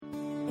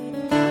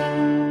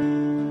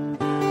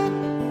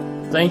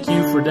Thank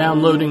you for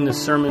downloading this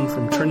sermon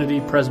from Trinity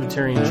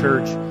Presbyterian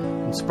Church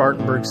in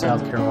Spartanburg,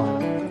 South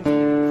Carolina.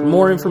 For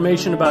more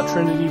information about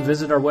Trinity,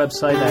 visit our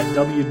website at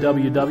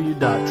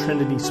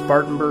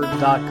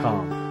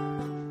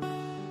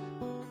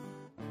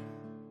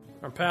www.trinityspartanburg.com.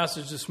 Our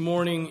passage this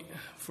morning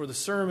for the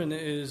sermon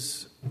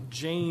is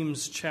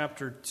James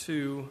chapter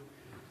 2,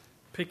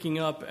 picking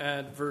up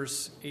at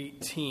verse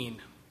 18.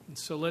 And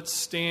so let's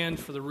stand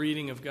for the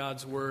reading of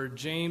God's Word.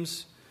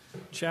 James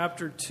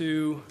chapter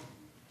 2,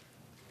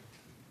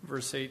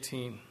 verse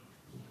 18.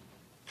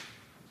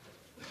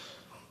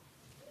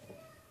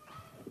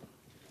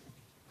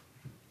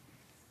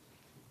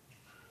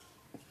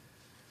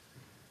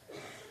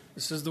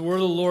 This is the word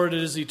of the Lord,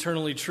 it is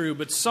eternally true.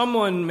 But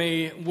someone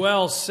may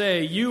well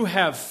say, "You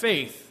have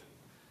faith,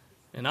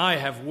 and I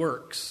have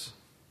works.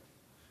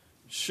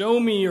 Show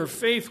me your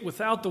faith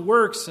without the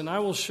works, and I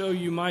will show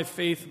you my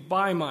faith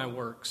by my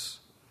works.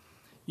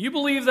 You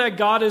believe that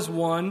God is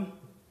one.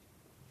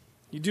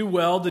 You do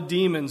well, the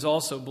demons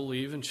also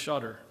believe and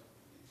shudder.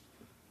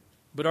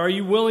 But are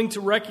you willing to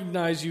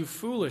recognize, you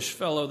foolish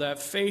fellow,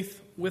 that faith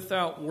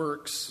without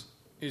works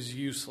is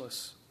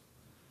useless?"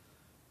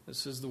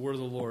 This is the word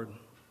of the Lord.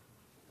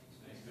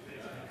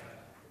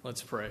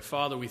 Let's pray.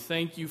 Father, we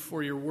thank you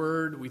for your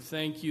word. We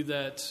thank you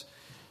that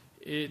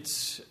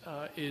it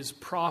is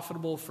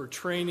profitable for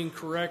training,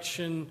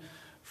 correction,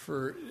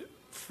 for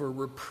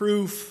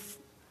reproof,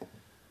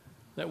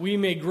 that we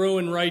may grow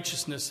in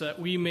righteousness, that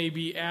we may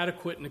be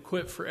adequate and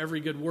equipped for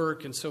every good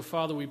work. And so,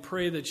 Father, we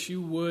pray that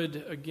you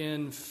would,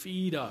 again,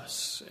 feed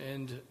us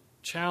and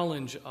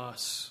challenge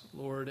us,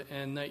 Lord,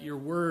 and that your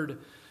word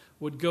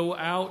would go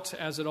out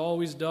as it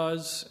always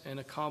does and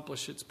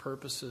accomplish its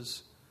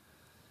purposes.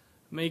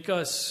 Make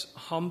us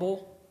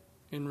humble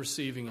in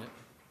receiving it.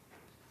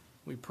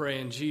 We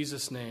pray in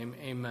Jesus' name,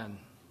 amen.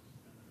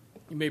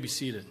 You may be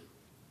seated.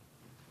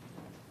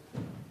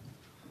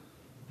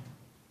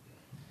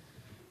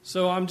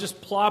 So I'm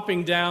just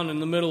plopping down in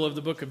the middle of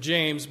the book of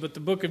James, but the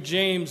book of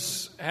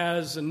James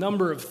has a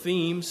number of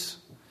themes,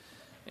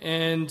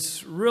 and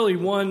really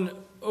one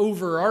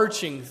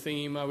overarching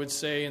theme, I would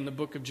say, in the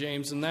book of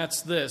James, and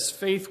that's this: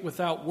 faith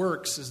without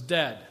works is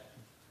dead.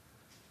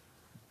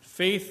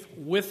 Faith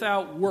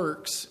without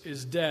works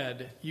is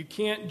dead. You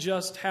can't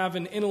just have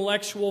an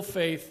intellectual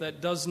faith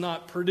that does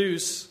not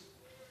produce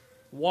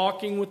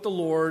walking with the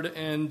Lord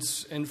and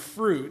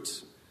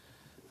fruit.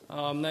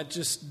 That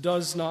just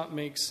does not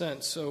make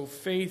sense. So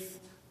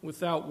faith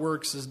without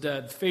works is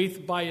dead.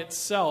 Faith by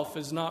itself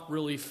is not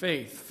really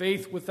faith.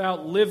 Faith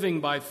without living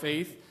by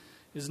faith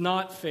is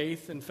not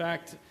faith. In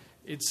fact,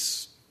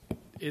 it's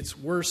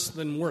worse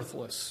than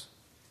worthless.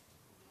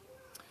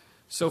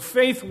 So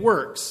faith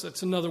works.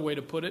 That's another way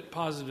to put it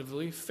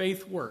positively.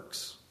 Faith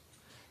works.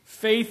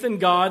 Faith in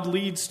God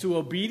leads to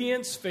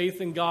obedience. Faith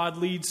in God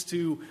leads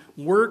to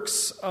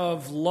works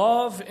of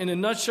love. In a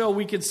nutshell,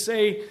 we could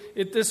say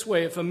it this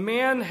way: if a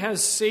man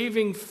has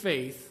saving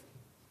faith,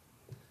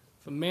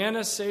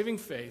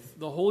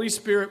 the Holy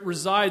Spirit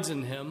resides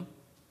in him,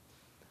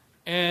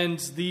 and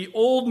the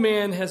old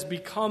man has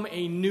become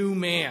a new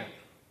man.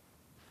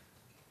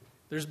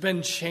 There's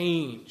been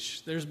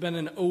change. There's been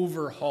an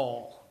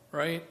overhaul,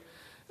 right?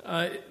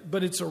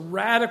 But it's a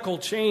radical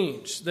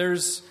change.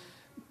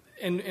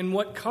 And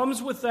what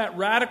comes with that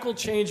radical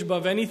change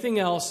above anything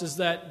else is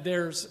that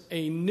there's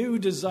a new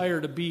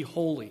desire to be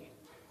holy.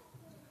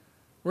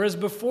 Whereas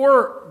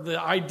before, the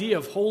idea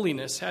of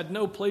holiness had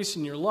no place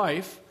in your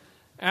life,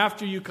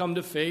 after you come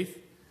to faith,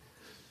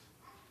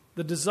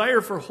 the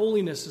desire for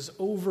holiness is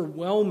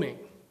overwhelming.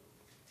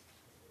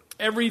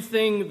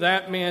 Everything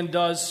that man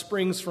does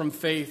springs from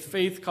faith.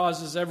 Faith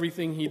causes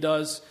everything he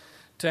does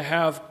to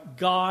have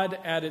God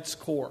at its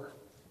core.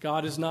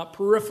 God is not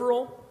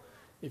peripheral.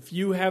 If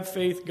you have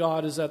faith,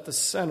 God is at the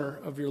center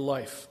of your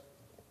life.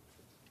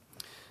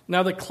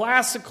 Now, the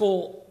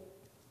classical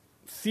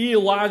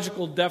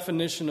theological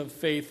definition of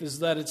faith is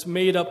that it's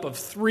made up of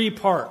three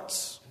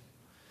parts.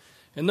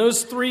 And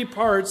those three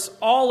parts,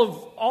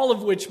 all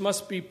of which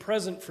must be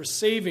present for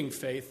saving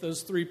faith,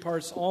 those three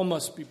parts all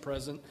must be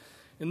present.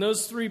 And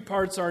those three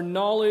parts are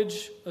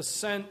knowledge,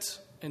 assent,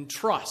 and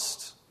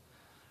trust.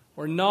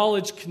 Or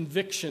knowledge,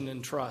 conviction,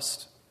 and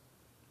trust.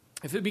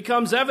 If it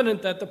becomes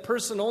evident that the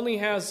person only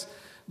has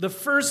the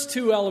first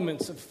two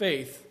elements of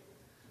faith,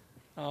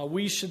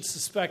 we should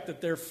suspect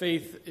that their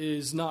faith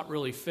is not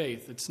really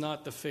faith. It's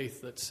not the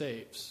faith that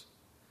saves.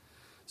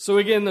 So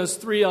again, those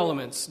three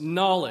elements.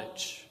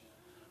 Knowledge.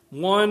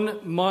 One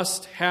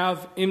must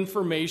have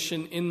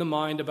information in the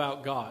mind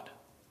about God.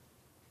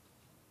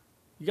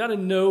 You got to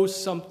know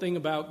something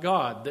about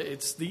God.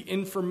 It's the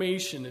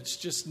information. It's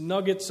just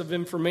nuggets of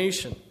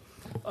information.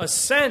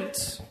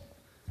 Assent.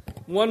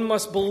 One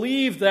must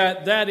believe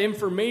that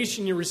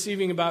information you're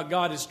receiving about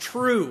God is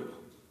true.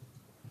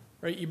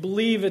 Right? You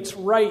believe it's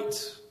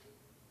right.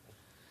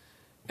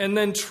 And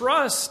then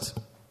trust.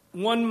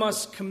 One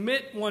must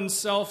commit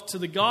oneself to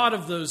the God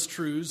of those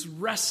truths,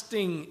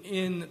 resting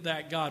in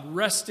that God,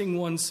 resting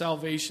one's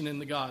salvation in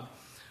the God.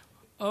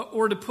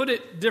 Or to put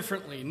it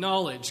differently,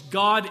 knowledge.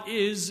 God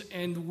is,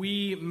 and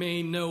we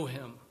may know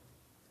him.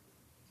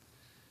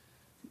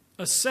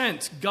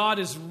 assent. God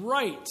is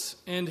right,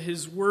 and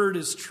his word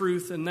is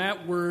truth, and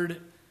that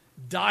word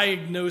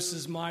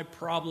diagnoses my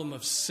problem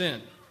of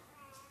sin,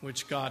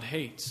 which God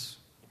hates.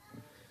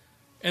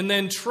 And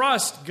then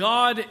trust,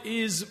 God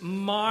is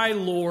my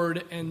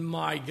Lord and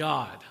my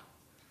God.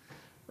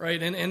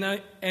 Right?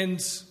 And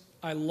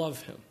I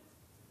love him.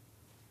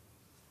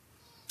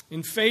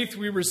 In faith,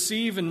 we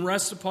receive and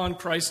rest upon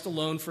Christ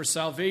alone for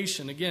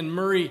salvation. Again,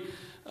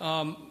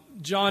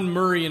 John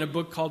Murray, in a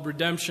book called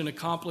Redemption,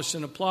 Accomplished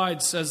and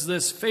Applied, says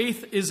this: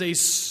 faith is a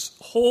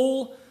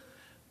whole-souled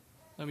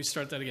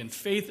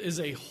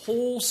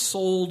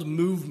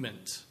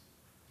movement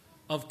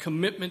of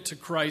commitment to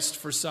Christ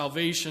for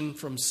salvation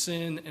from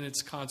sin and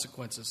its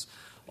consequences.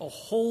 A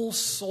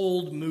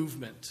whole-souled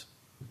movement.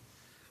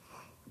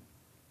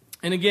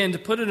 And again, to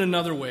put it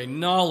another way,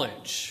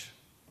 knowledge.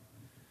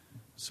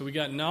 So we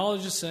got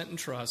knowledge, assent, and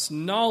trust.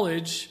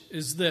 Knowledge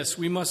is this: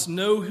 we must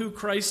know who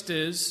Christ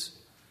is,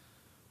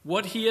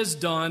 what he has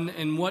done,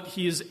 and what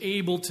he is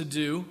able to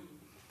do.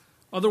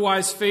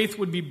 Otherwise, faith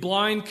would be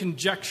blind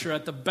conjecture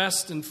at the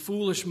best and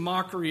foolish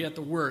mockery at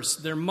the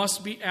worst. There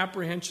must be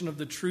apprehension of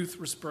the truth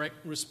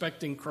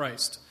respecting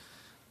Christ.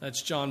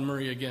 That's John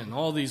Murray again.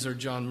 All these are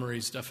John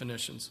Murray's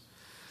definitions.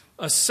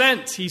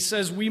 Assent, he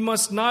says, we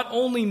must not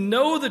only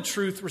know the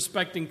truth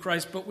respecting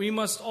Christ, but we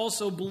must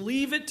also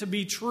believe it to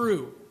be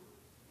true.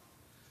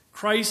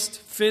 Christ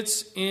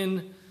fits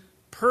in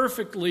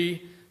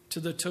perfectly to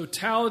the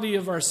totality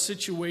of our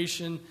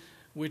situation,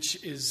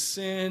 which is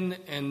sin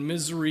and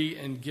misery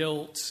and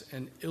guilt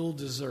and ill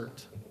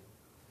desert.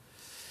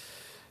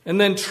 And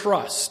then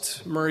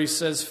trust. Murray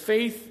says,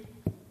 faith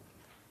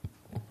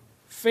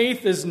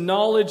is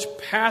knowledge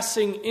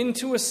passing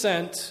into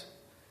assent,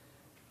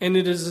 and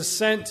it is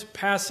assent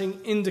passing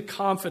into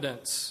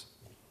confidence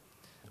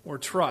or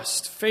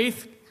trust.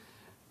 Faith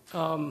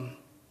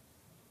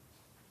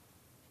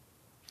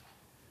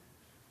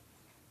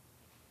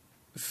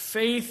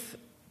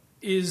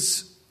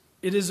is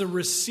a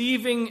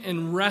receiving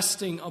and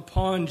resting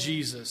upon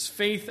Jesus.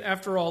 Faith,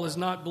 after all, is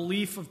not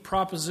belief of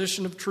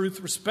proposition of truth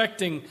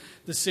respecting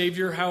the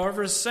Savior.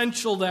 However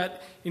essential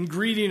that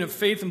ingredient of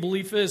faith and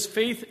belief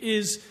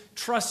is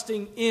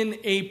trusting in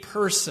a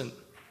person.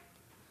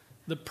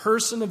 The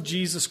person of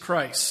Jesus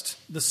Christ,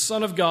 the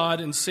Son of God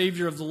and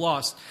Savior of the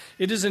lost.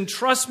 It is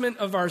entrustment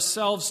of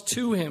ourselves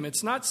to him.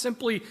 It's not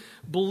simply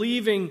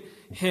believing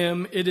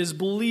him, it is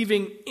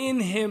believing in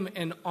him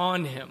and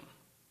on him.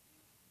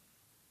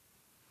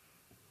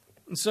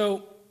 And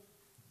so,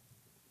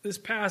 this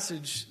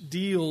passage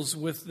deals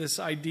with this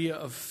idea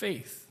of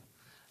faith.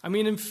 I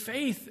mean, in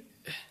faith,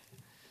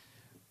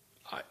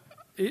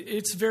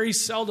 it's very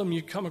seldom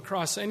you come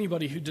across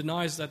anybody who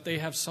denies that they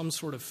have some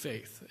sort of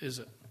faith, is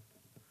it?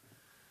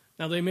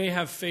 Now, they may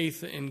have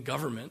faith in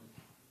government,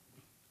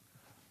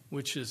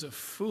 which is a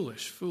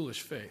foolish,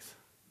 foolish faith.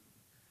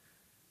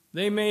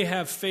 They may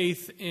have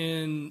faith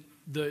in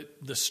the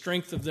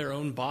strength of their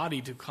own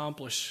body to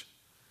accomplish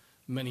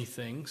many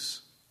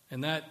things.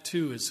 And that,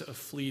 too, is a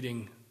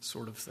fleeting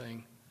sort of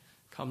thing.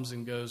 Comes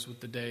and goes with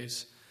the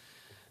days.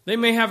 They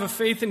may have a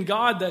faith in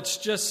God that's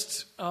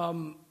just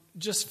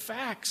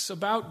facts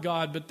about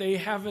God, but they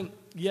haven't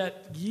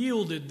yet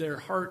yielded their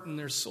heart and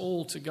their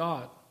soul to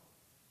God.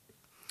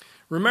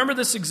 Remember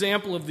this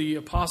example of the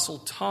Apostle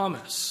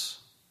Thomas.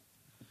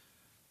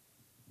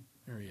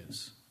 There he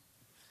is.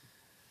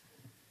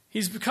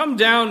 He's become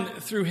down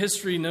through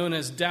history known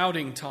as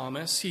Doubting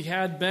Thomas. He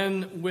had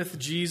been with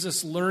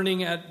Jesus,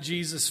 learning at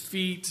Jesus'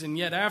 feet, and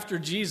yet after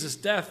Jesus'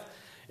 death,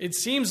 it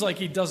seems like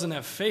he doesn't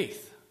have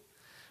faith.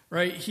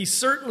 Right? He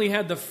certainly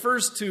had the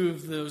first two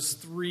of those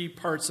three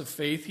parts of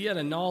faith. He had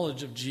a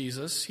knowledge of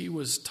Jesus. He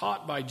was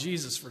taught by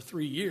Jesus for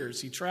 3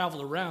 years. He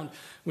traveled around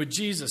with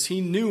Jesus.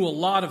 He knew a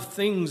lot of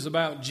things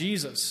about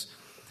Jesus.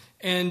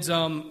 And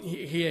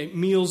he ate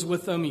meals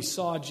with them. He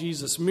saw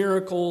Jesus'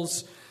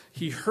 miracles.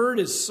 He heard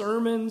his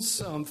sermons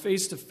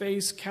face to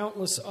face,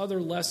 countless other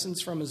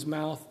lessons from his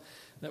mouth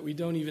that we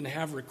don't even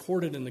have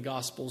recorded in the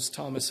Gospels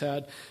Thomas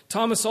had.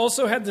 Thomas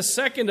also had the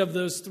second of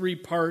those three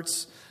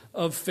parts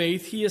of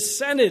faith. He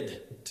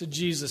assented to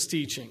Jesus'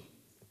 teaching.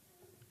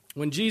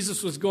 When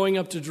Jesus was going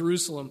up to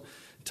Jerusalem,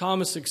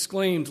 Thomas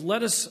exclaimed,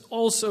 "Let us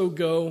also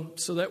go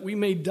so that we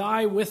may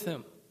die with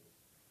him."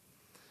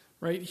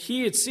 Right?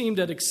 He, it seemed,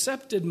 had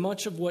accepted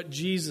much of what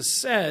Jesus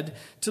said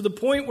to the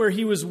point where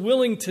he was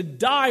willing to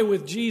die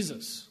with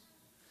Jesus.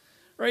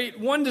 Right?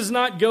 One does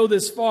not go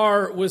this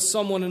far with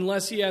someone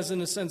unless he has,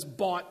 in a sense,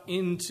 bought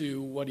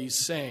into what he's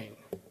saying,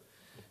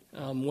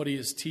 what he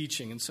is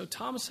teaching. And so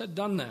Thomas had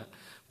done that.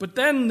 But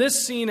then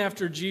this scene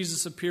after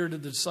Jesus appeared to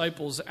the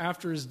disciples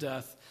after his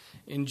death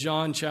in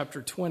John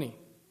chapter 20.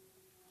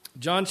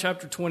 John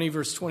chapter 20,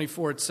 verse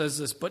 24, it says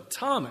this, "But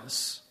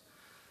Thomas,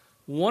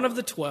 one of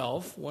the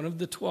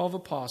 12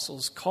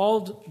 apostles,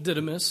 called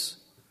Didymus,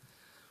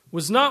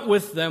 was not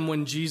with them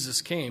when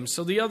Jesus came.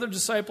 So the other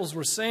disciples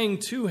were saying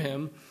to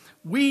him,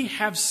 'We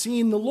have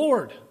seen the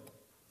Lord.'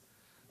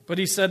 But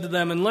he said to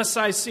them, 'Unless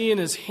I see in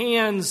his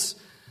hands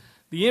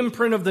the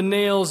imprint of the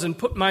nails and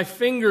put my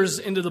fingers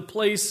into the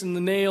place in the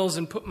nails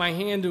and put my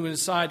hand to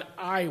his side,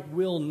 I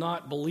will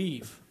not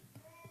believe.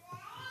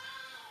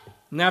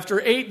 And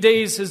after 8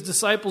 days, his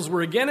disciples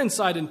were again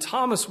inside and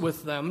Thomas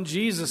with them.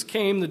 Jesus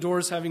came, the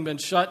doors having been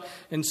shut,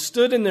 and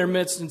stood in their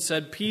midst and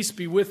said, peace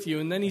be with you.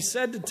 And then he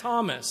said to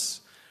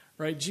Thomas,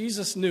 right,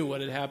 Jesus knew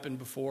what had happened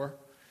before.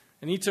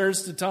 And he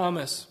turns to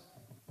Thomas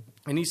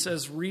and he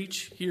says,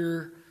 reach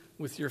here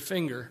with your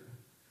finger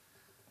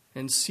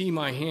and see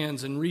my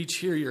hands, and reach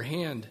here your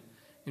hand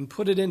and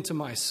put it into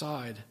my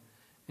side.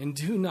 And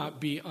do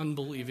not be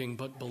unbelieving,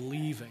 but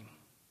believing.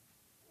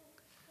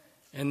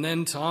 And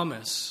then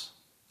Thomas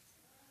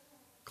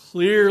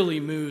clearly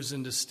moves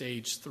into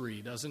stage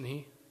 3, doesn't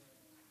he?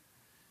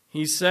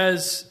 He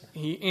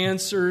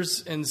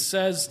answers and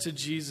says to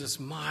Jesus,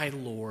 my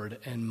Lord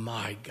and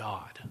my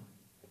God.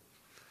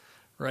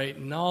 Right?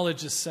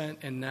 Knowledge, assent,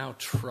 and now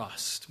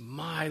trust.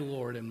 My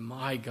Lord and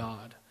my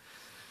God.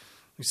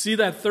 We see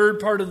that third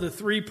part of the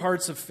 3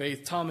 parts of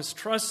faith. Thomas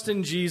trusts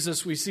in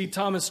Jesus. We see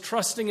Thomas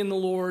trusting in the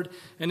Lord.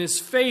 And his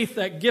faith,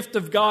 that gift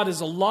of God,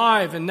 is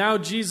alive. And now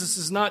Jesus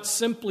is not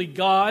simply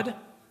God.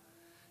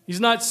 He's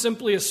not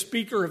simply a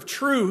speaker of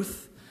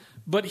truth,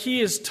 but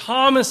he is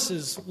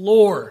Thomas's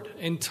Lord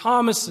and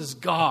Thomas's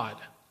God.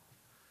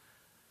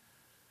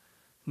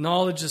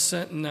 Knowledge,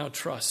 assent, and now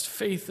trust.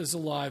 Faith is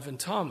alive in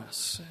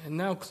Thomas. And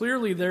now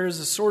clearly there is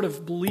a sort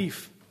of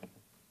belief.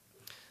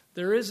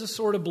 There is a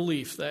sort of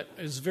belief that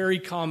is very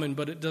common,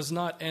 but it does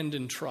not end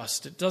in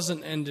trust. It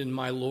doesn't end in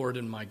my Lord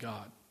and my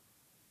God.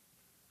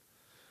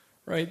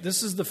 Right?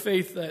 This is the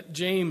faith that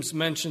James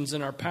mentions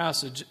in our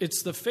passage.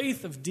 It's the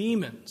faith of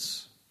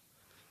demons.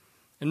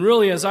 And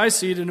really, as I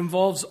see it, it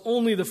involves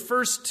only the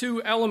first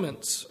 2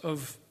 elements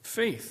of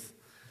faith.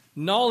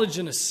 Knowledge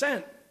and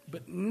assent,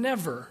 but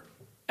never,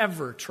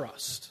 ever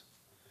trust.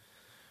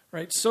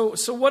 Right? So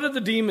what do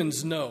the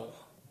demons know?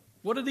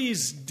 What do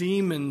these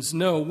demons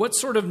know? What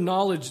sort of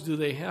knowledge do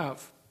they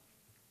have?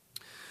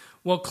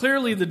 Well,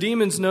 clearly the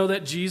demons know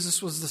that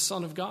Jesus was the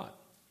Son of God.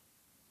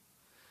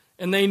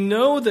 And they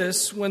know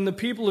this when the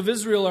people of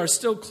Israel are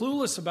still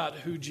clueless about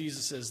who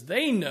Jesus is.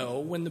 They know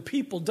when the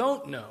people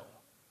don't know.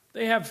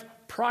 They have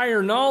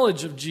prior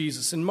knowledge of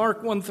Jesus. In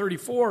Mark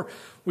 1:34,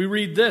 we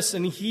read this,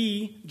 and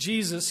he,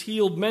 Jesus,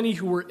 healed many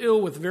who were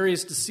ill with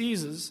various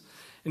diseases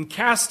and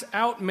cast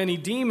out many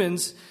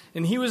demons,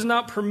 and he was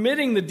not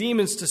permitting the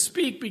demons to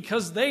speak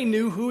because they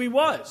knew who he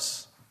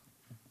was.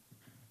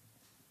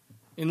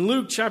 In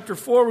Luke chapter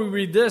 4, we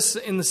read this,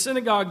 in the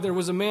synagogue there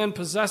was a man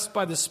possessed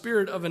by the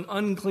spirit of an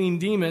unclean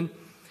demon,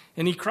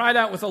 and he cried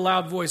out with a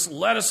loud voice,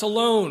 let us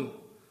alone.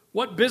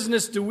 What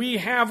business do we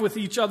have with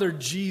each other,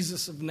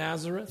 Jesus of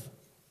Nazareth?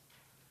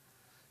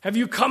 Have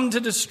you come to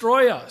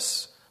destroy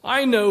us?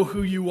 I know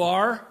who you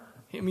are.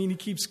 I mean, he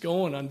keeps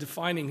going on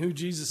defining who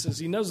Jesus is.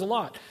 He knows a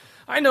lot.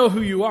 I know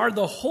who you are,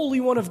 the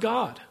Holy One of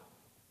God.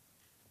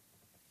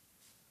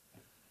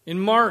 In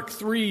Mark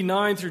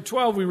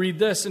 3:9-12, we read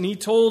this, and he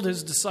told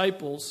his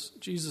disciples,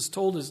 Jesus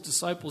told his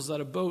disciples that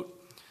a boat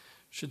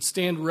should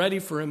stand ready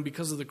for him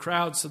because of the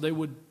crowd, so they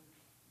would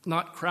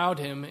not crowd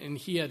him, and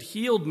he had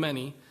healed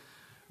many,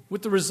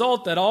 with the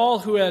result that all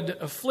who had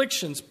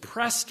afflictions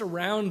pressed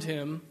around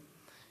him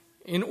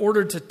in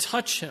order to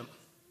touch him.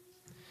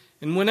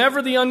 And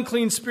whenever the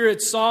unclean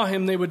spirits saw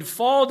him, they would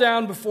fall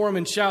down before him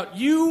and shout,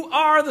 you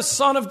are the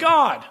Son of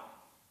God.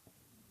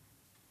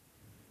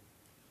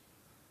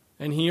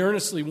 And he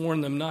earnestly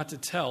warned them not to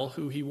tell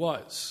who he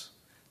was.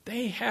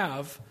 They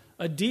have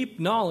a deep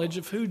knowledge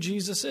of who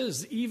Jesus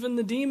is, even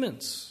the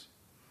demons.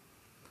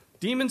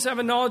 Demons have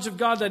a knowledge of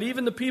God that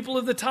even the people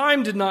of the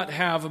time did not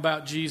have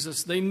about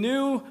Jesus. They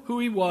knew who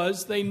he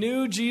was. They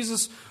knew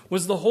Jesus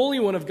was the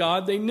Holy One of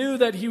God. They knew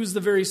that he was the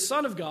very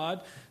Son of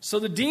God. So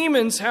the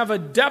demons have a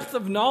depth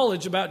of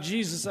knowledge about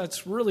Jesus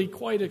that's really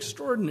quite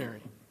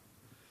extraordinary.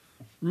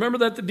 Remember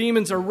that the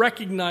demons are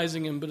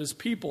recognizing him, but his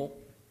people,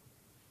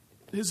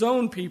 his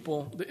own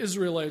people, the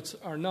Israelites,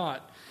 are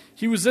not.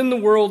 He was in the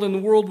world, and the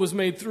world was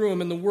made through him,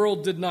 and the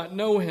world did not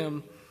know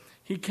him.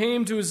 He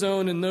came to his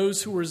own, and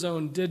those who were his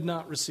own did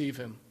not receive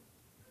him.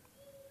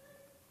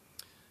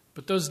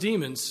 But those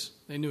demons,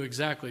 they knew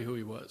exactly who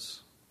he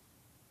was.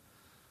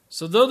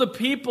 So though the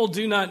people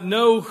do not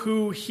know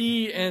who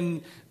he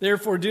and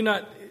therefore do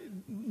not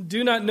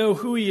know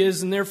who he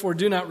is and therefore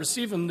do not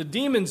receive him, the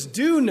demons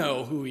do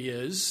know who he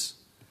is,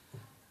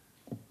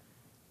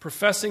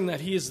 professing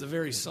that he is the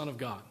very Son of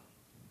God.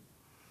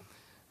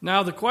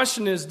 Now the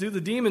question is, do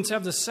the demons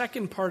have the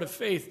second part of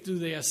faith? Do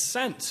they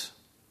assent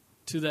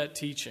to that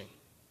teaching?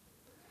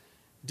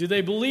 Do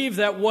they believe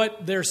that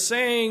what they're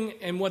saying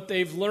and what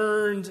they've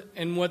learned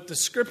and what the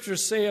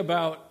scriptures say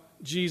about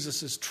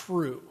Jesus is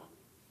true?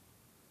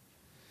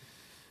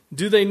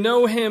 Do they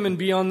know him, and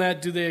beyond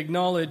that, do they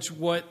acknowledge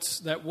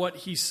that what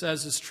he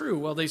says is true?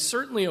 Well, they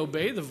certainly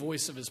obey the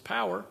voice of his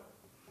power,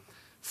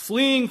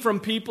 fleeing from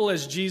people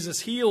as Jesus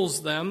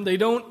heals them. They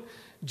don't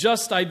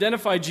just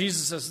identify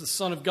Jesus as the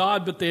Son of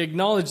God, but they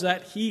acknowledge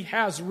that he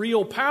has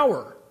real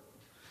power.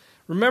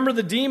 Remember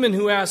the demon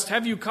who asked,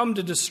 have you come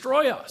to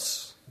destroy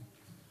us?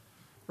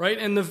 Right?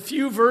 And the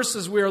few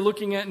verses we are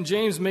looking at in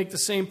James make the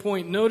same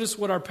point. Notice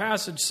what our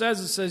passage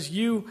says. It says,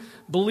 you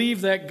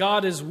believe that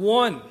God is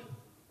one.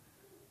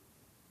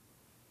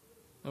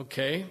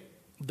 Okay,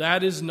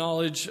 that is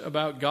knowledge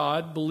about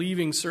God,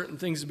 believing certain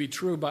things to be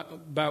true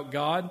about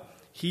God.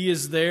 He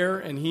is there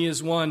and He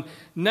is one.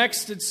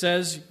 Next it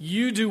says,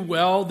 you do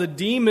well, the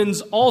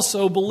demons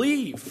also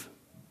believe.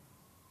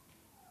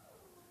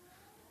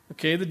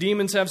 Okay, the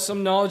demons have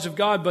some knowledge of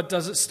God, but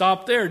does it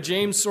stop there?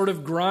 James sort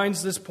of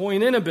grinds this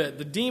point in a bit.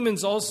 The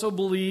demons also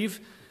believe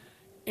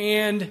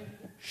and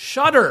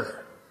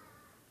shudder.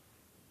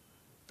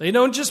 They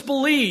don't just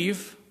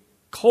believe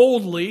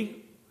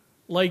coldly,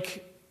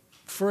 like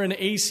for an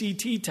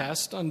ACT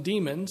test on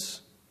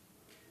demons,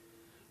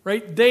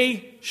 right?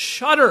 They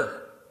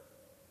shudder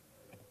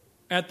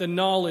at the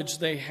knowledge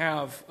they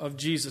have of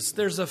Jesus.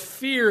 There's a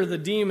fear the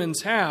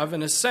demons have,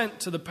 an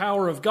assent to the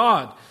power of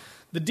God.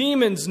 The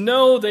demons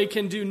know they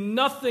can do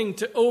nothing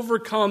to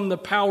overcome the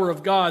power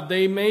of God.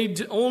 They may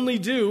only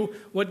do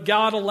what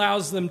God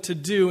allows them to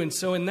do. And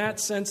so in that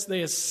sense,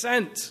 they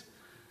assent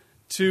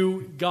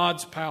to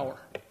God's power.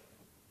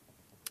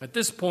 At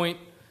this point,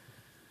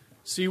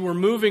 see, we're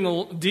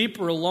moving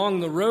deeper along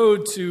the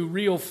road to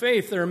real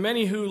faith. There are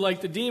many who,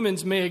 like the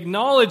demons, may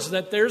acknowledge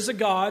that there's a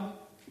God,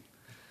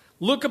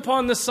 look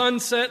upon the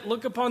sunset,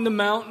 look upon the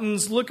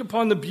mountains, look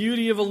upon the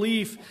beauty of a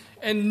leaf,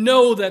 and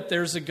know that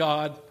there's a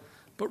God.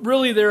 But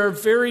really, there are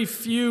very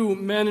few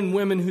men and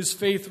women whose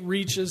faith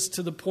reaches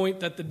to the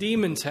point that the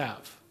demons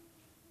have.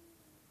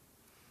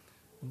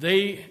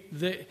 The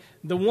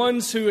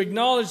ones who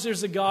acknowledge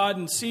there's a God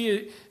and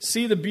see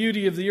the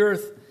beauty of the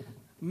earth,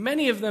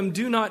 many of them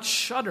do not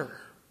shudder.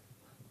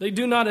 They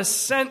do not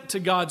assent to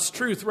God's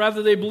truth.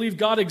 Rather, they believe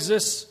God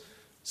exists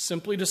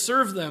simply to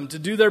serve them, to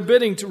do their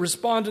bidding, to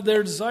respond to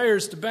their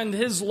desires, to bend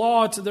His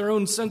law to their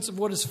own sense of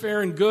what is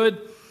fair and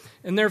good.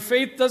 And their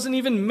faith doesn't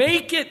even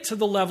make it to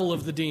the level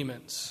of the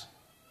demons.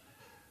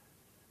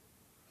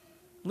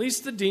 At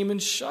least the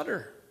demons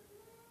shudder.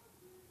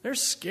 They're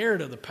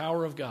scared of the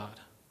power of God.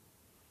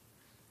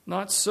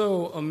 Not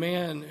so a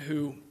man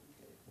who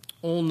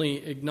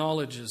only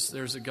acknowledges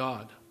there's a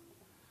God.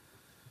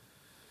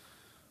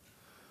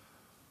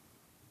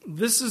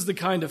 This is the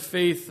kind of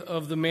faith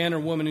of the man or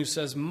woman who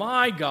says,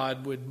 my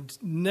God would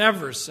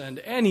never send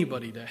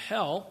anybody to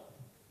hell.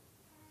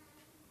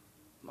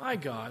 My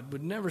God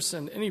would never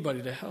send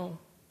anybody to hell.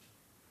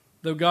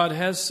 Though God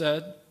has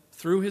said,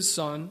 through His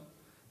Son,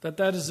 that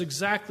is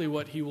exactly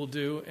what He will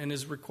do and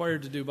is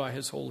required to do by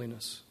His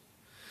holiness.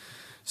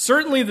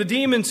 Certainly the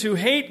demons who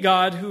hate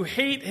God, who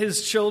hate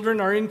His children,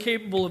 are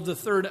incapable of the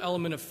third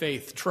element of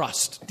faith,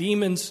 trust.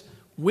 Demons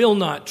will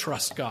not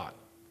trust God.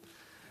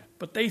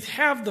 But they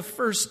have the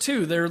first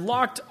two. They're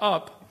locked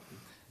up.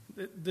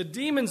 The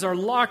demons are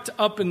locked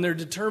up in their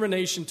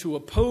determination to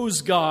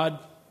oppose God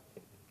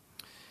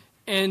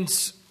and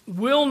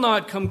will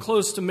not come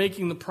close to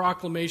making the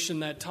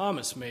proclamation that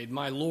Thomas made,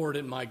 my Lord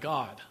and my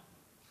God.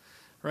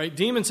 Right?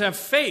 Demons have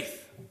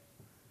faith.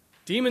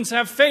 Demons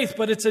have faith,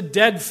 but it's a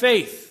dead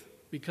faith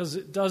because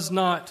it does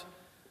not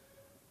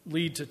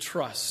lead to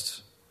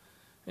trust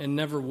and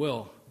never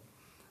will.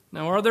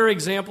 Now, are there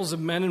examples of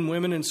men and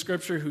women in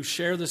Scripture who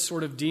share this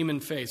sort of demon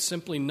faith,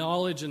 simply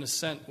knowledge and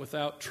assent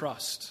without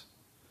trust?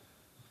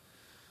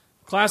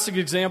 Classic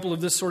example of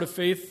this sort of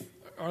faith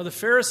are the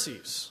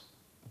Pharisees.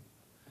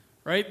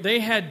 Right? They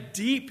had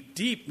deep,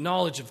 deep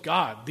knowledge of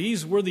God.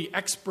 These were the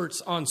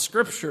experts on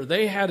Scripture.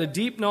 They had a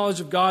deep knowledge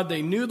of God.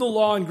 They knew the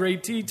law in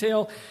great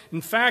detail. In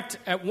fact,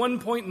 at one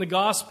point in the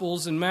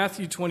Gospels, in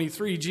Matthew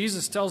 23,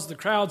 Jesus tells the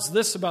crowds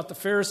this about the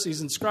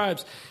Pharisees and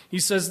scribes. He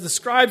says, the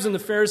scribes and the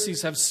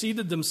Pharisees have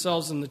seated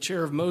themselves in the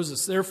chair of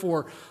Moses.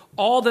 Therefore,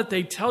 all that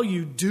they tell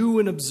you, do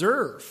and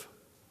observe.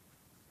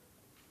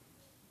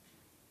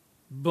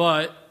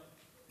 But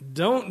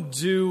don't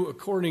do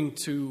according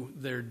to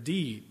their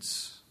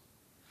deeds.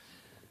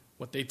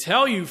 What they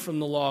tell you from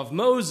the law of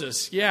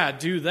Moses, yeah,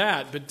 do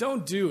that, but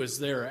don't do as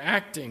they're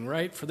acting,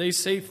 right? For they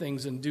say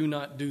things and do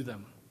not do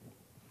them.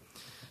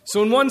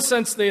 So in one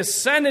sense, they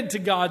assented to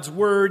God's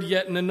word,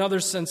 yet in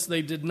another sense,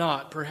 they did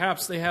not.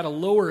 Perhaps they had a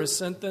lower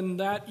assent than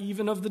that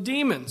even of the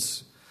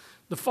demons.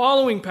 The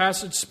following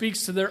passage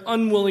speaks to their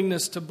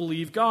unwillingness to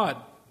believe God.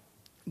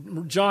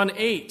 John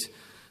 8,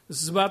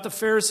 this is about the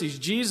Pharisees.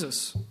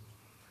 Jesus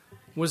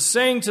was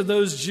saying to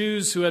those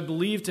Jews who had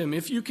believed him,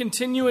 if you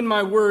continue in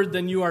my word,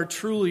 then you are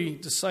truly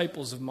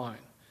disciples of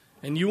mine,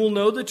 and you will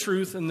know the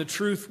truth, and the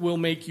truth will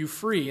make you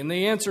free. And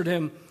they answered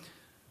him,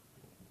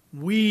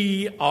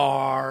 we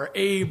are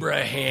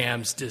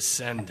Abraham's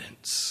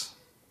descendants,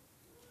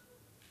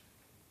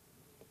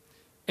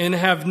 and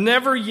have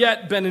never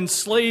yet been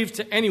enslaved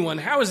to anyone.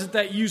 How is it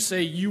that you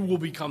say you will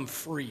become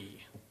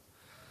free?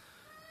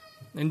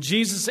 And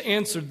Jesus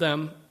answered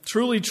them,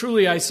 truly,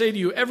 truly, I say to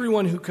you,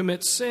 everyone who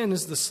commits sin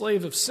is the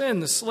slave of sin.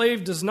 The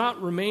slave does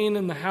not remain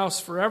in the house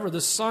forever.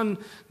 The Son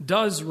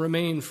does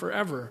remain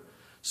forever.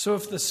 So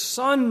if the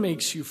Son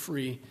makes you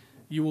free,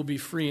 you will be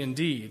free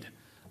indeed.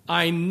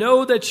 I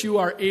know that you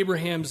are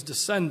Abraham's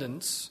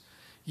descendants,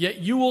 Yet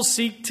you will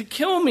seek to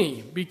kill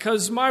me,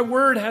 because my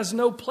word has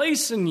no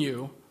place in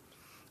you.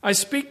 I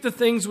speak the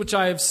things which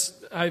I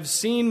have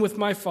seen with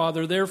my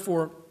Father,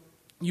 therefore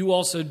you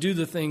also do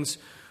the things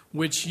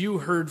which you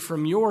heard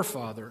from your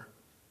father.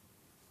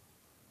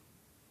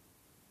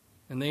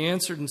 And they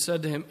answered and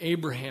said to him,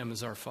 Abraham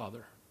is our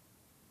father.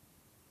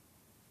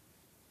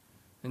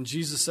 And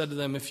Jesus said to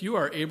them, if you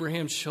are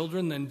Abraham's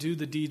children, then do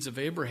the deeds of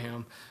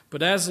Abraham.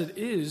 But as it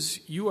is,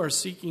 you are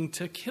seeking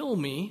to kill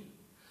me,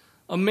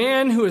 a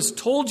man who has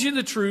told you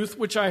the truth,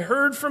 which I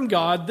heard from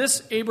God.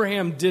 This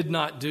Abraham did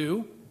not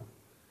do.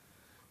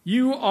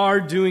 You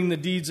are doing the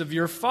deeds of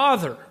your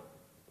father.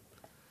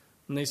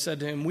 And they said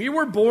to him, we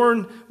were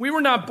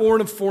not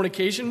born of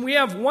fornication. We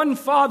have one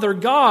Father,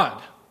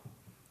 God.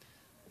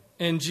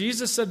 And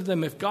Jesus said to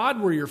them, if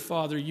God were your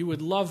father, you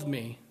would love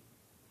me.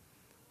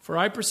 For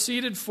I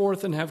proceeded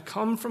forth and have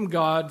come from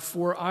God,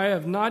 for I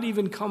have not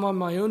even come on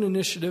my own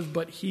initiative,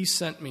 but he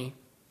sent me.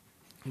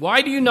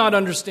 Why do you not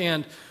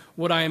understand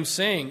what I am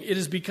saying? It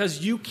is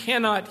because you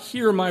cannot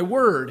hear my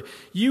word.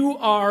 You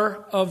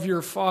are of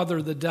your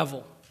father, the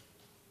devil.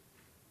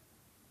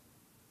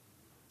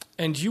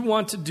 And you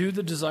want to do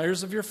the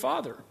desires of your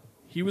father.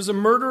 He was a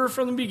murderer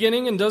from the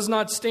beginning and does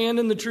not stand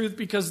in the truth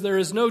because there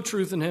is no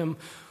truth in him.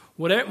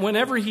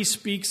 Whenever he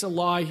speaks a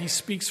lie, he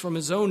speaks from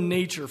his own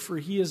nature, for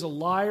he is a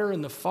liar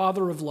and the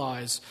father of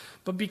lies.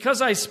 But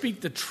because I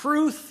speak the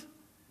truth,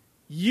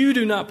 you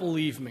do not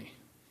believe me.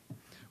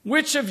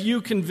 Which of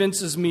you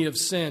convinces me of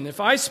sin? If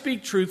I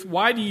speak truth,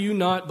 why do you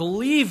not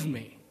believe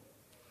me?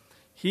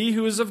 He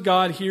who is of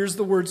God hears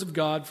the words of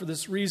God. For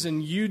this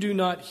reason, you do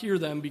not hear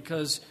them,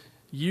 because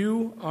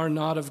you are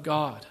not of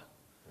God.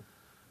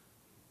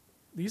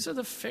 These are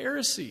the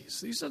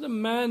Pharisees. These are the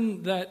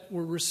men that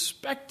were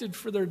respected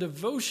for their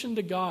devotion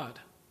to God.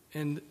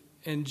 And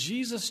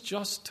Jesus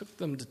just took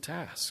them to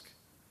task.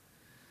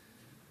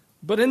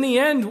 But in the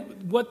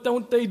end, what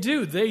don't they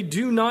do? They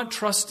do not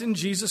trust in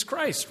Jesus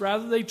Christ.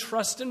 Rather, they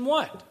trust in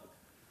what?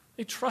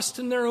 They trust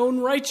in their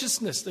own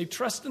righteousness. They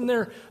trust in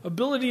their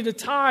ability to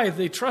tithe.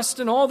 They trust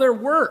in all their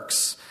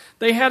works.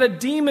 They had a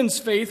demon's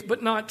faith,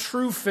 but not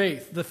true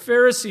faith. The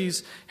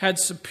Pharisees had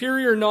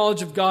superior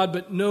knowledge of God,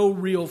 but no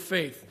real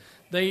faith.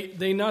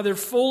 They neither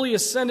fully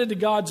ascended to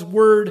God's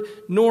word,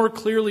 nor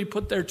clearly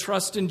put their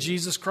trust in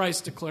Jesus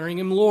Christ, declaring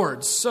him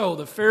Lord. So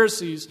the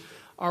Pharisees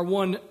are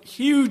one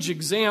huge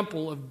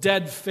example of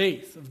dead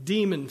faith, of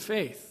demon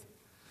faith.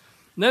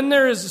 And then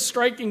there is a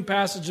striking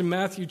passage in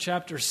Matthew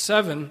chapter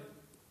 7.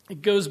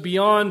 It goes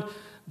beyond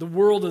the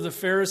world of the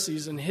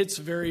Pharisees and hits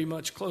very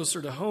much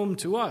closer to home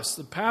to us.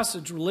 The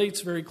passage relates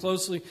very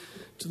closely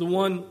to the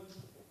one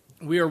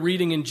we are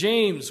reading in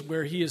James,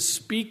 where he is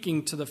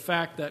speaking to the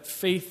fact that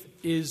faith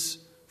is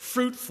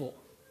fruitful,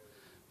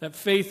 that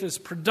faith is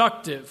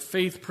productive,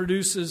 faith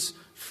produces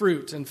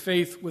fruit, and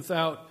faith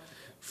without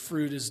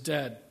fruit is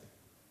dead.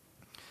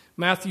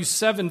 Matthew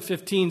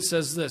 7:15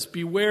 says this,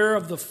 beware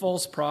of the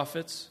false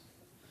prophets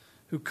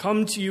who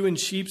come to you in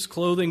sheep's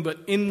clothing, but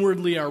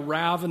inwardly are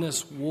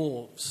ravenous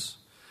wolves.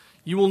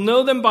 You will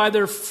know them by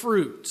their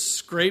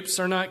fruits. Grapes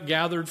are not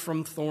gathered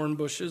from thorn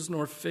bushes,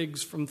 nor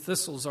figs from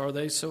thistles are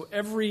they. So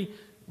every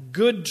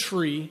good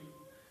tree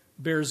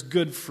bears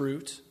good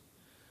fruit,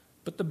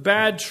 but the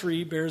bad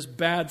tree bears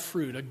bad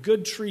fruit. A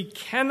good tree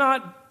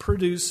cannot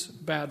produce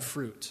bad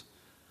fruit,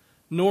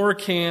 nor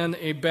can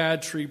a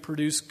bad tree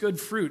produce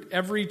good fruit.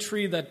 Every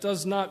tree that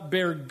does not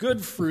bear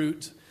good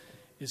fruit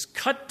is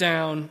cut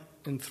down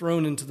and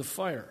thrown into the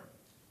fire.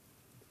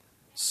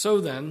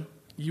 So then,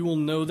 you will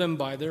know them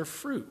by their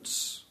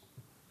fruits.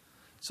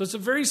 So it's a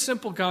very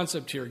simple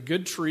concept here.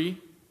 Good tree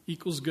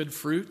equals good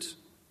fruit.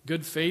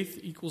 Good faith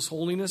equals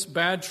holiness.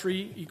 Bad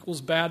tree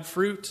equals bad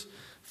fruit.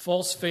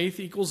 False faith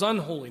equals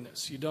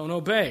unholiness. You don't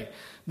obey.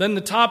 Then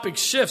the topic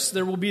shifts.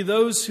 There will be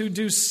those who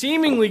do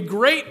seemingly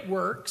great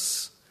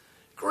works,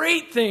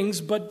 great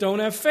things, but don't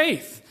have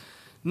faith.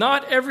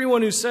 Not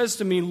everyone who says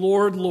to me,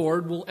 Lord,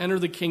 Lord, will enter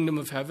the kingdom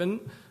of heaven,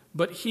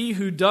 but he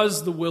who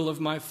does the will of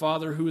my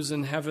Father who is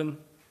in heaven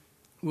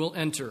will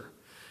enter.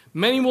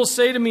 Many will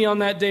say to me on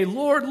that day,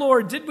 Lord,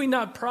 Lord, did we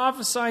not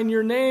prophesy in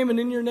your name, and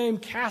in your name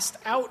cast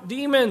out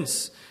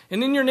demons,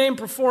 and in your name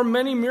perform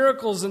many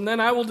miracles? And then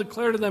I will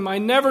declare to them, I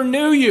never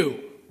knew you.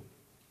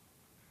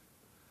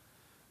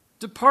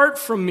 Depart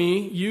from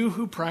me, you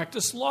who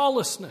practice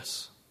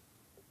lawlessness.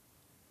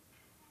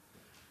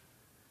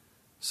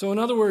 So in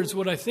other words,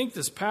 what I think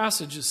this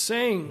passage is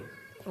saying,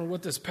 or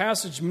what this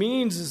passage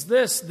means, is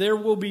this: there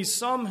will be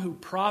some who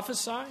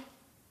prophesy.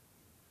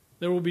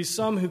 There will be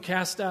some who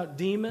cast out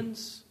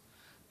demons.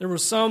 There were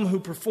some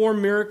who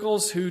perform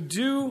miracles who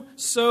do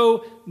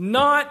so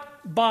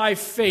not by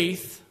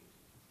faith,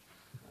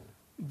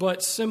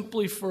 but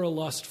simply for a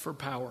lust for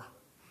power.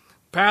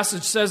 The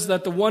passage says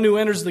that the one who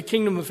enters the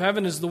kingdom of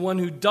heaven is the one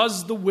who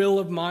does the will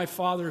of my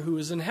Father who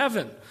is in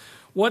heaven.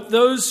 What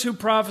those who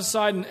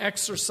prophesied and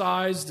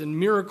exorcised and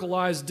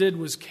miracleized did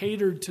was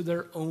catered to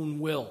their own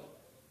will.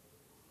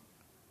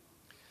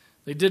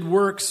 They did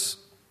works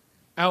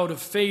out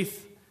of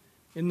faith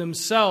in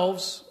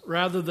themselves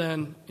rather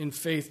than in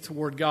faith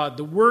toward God.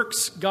 The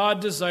works God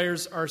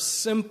desires are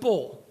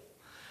simple.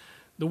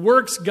 The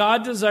works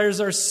God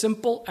desires are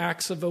simple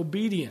acts of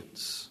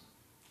obedience.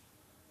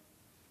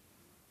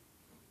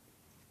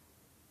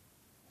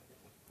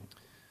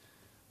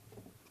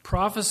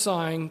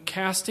 Prophesying,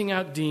 casting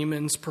out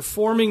demons,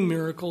 performing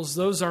miracles,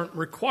 those aren't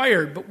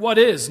required. But what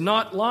is?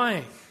 Not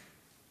lying.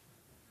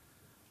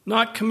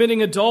 Not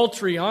committing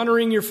adultery,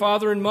 honoring your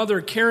father and mother,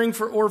 caring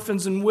for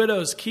orphans and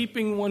widows,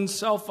 keeping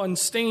oneself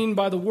unstained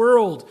by the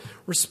world,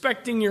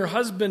 respecting your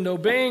husband,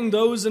 obeying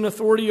those in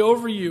authority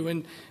over you,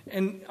 and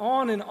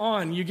on and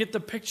on. You get the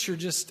picture,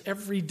 just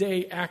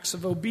everyday acts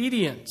of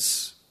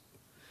obedience.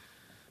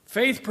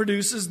 Faith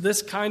produces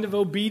this kind of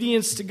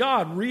obedience to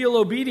God, real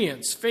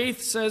obedience.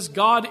 Faith says,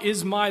 God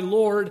is my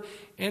Lord,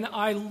 and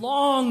I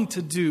long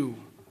to do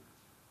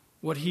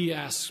what He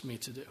asks me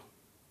to do.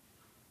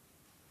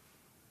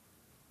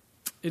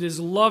 It is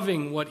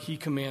loving what He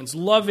commands,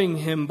 loving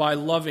Him by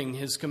loving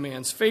His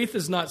commands. Faith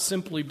is not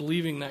simply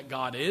believing that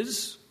God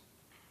is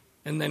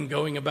and then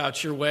going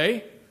about your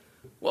way.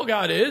 Well,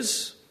 God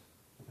is.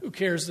 Who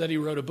cares that He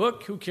wrote a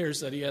book? Who cares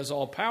that He has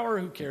all power?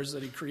 Who cares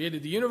that He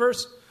created the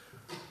universe?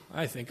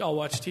 I think I'll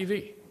watch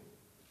TV.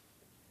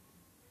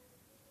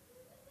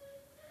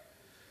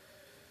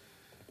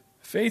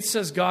 Faith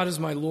says God is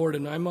my Lord,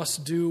 and I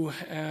must do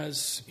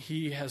as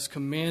He has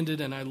commanded,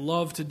 and I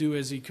love to do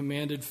as He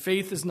commanded.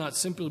 Faith is not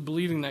simply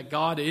believing that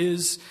God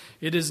is.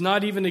 It is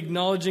not even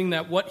acknowledging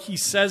that what He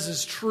says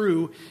is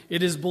true.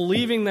 It is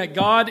believing that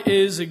God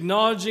is,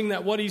 acknowledging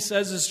that what He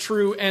says is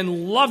true,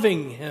 and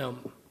loving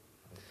Him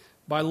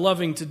by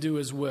loving to do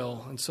His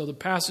will. And so the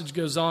passage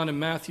goes on in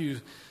Matthew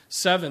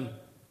 7.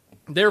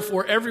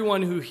 Therefore,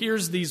 everyone who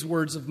hears these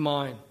words of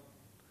mine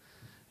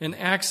and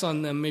acts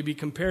on them may be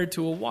compared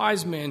to a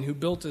wise man who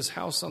built his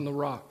house on the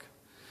rock.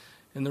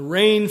 And the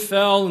rain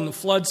fell, and the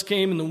floods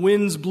came, and the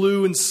winds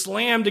blew and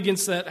slammed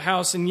against that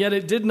house, and yet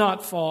it did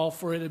not fall,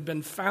 for it had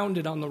been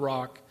founded on the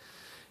rock.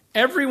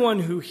 Everyone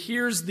who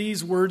hears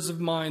these words of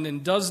mine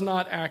and does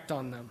not act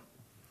on them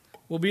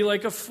will be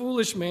like a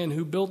foolish man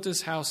who built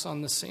his house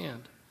on the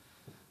sand.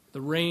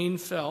 The rain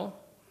fell,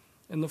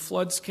 and the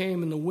floods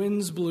came, and the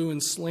winds blew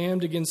and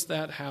slammed against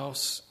that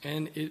house,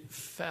 and it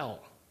fell.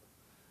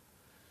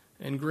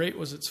 And great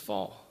was its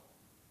fall.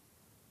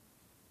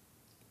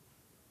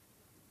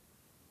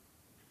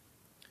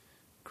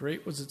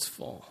 Great was its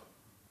fall.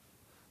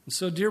 And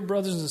so, dear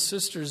brothers and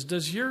sisters,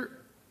 does your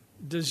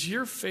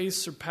faith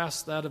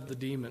surpass that of the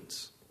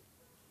demons?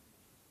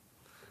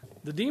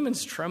 The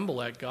demons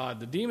tremble at God.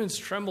 The demons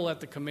tremble at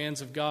the commands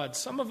of God.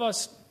 Some of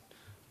us,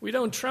 we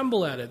don't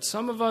tremble at it.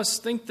 Some of us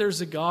think there's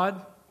a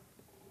God,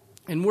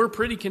 and we're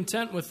pretty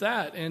content with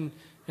that.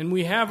 And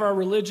we have our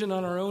religion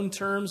on our own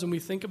terms, and we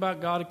think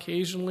about God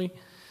occasionally.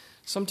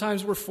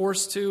 Sometimes we're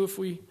forced to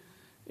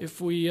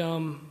if we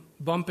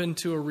bump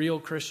into a real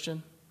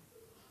Christian.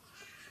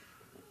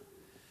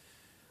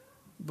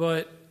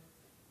 But,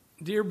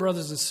 dear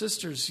brothers and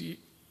sisters,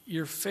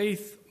 your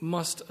faith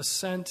must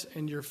assent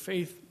and your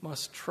faith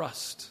must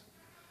trust,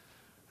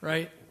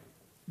 right?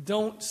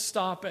 Don't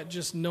stop at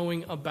just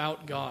knowing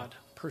about God.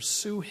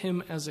 Pursue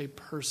Him as a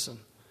person.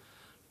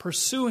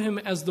 Pursue Him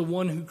as the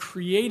one who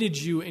created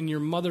you in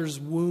your mother's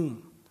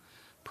womb.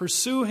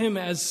 Pursue Him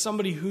as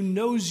somebody who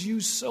knows you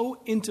so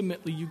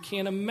intimately. You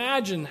can't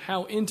imagine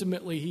how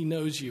intimately He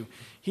knows you.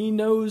 He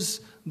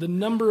knows the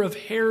number of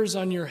hairs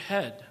on your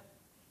head.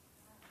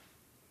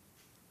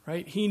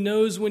 Right? He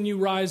knows when you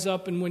rise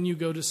up and when you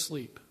go to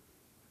sleep.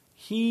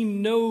 He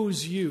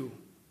knows you.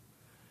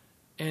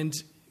 And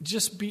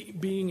just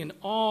being in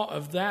awe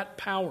of that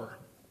power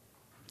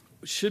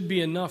should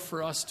be enough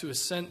for us to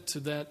assent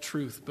to that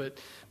truth. But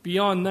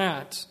beyond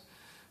that,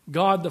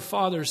 God the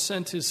Father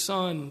sent His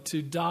Son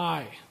to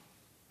die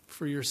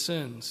for your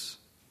sins.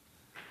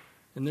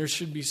 And there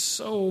should be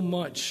so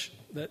much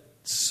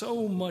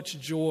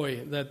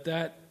joy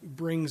that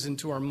brings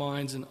into our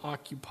minds and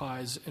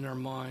occupies in our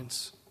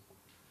minds.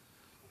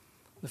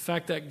 The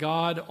fact that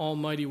God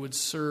Almighty would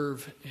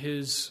serve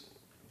His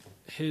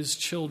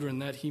children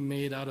that He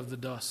made out of the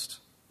dust.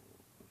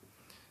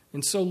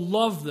 And so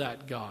love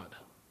that God.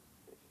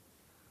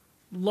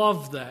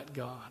 Love that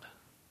God.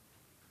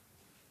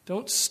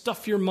 Don't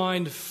stuff your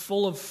mind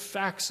full of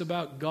facts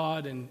about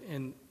God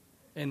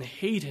and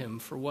hate Him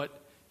for what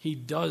He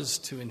does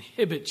to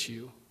inhibit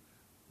you.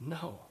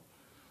 No.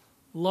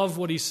 Love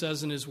what He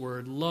says in His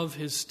Word. Love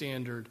His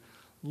standard.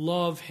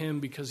 Love Him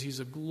because He's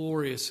a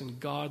glorious and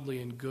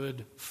godly and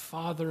good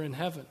Father in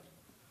heaven.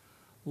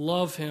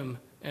 Love Him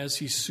as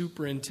He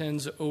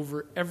superintends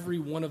over every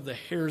one of the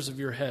hairs of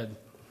your head.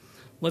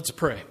 Let's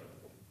pray.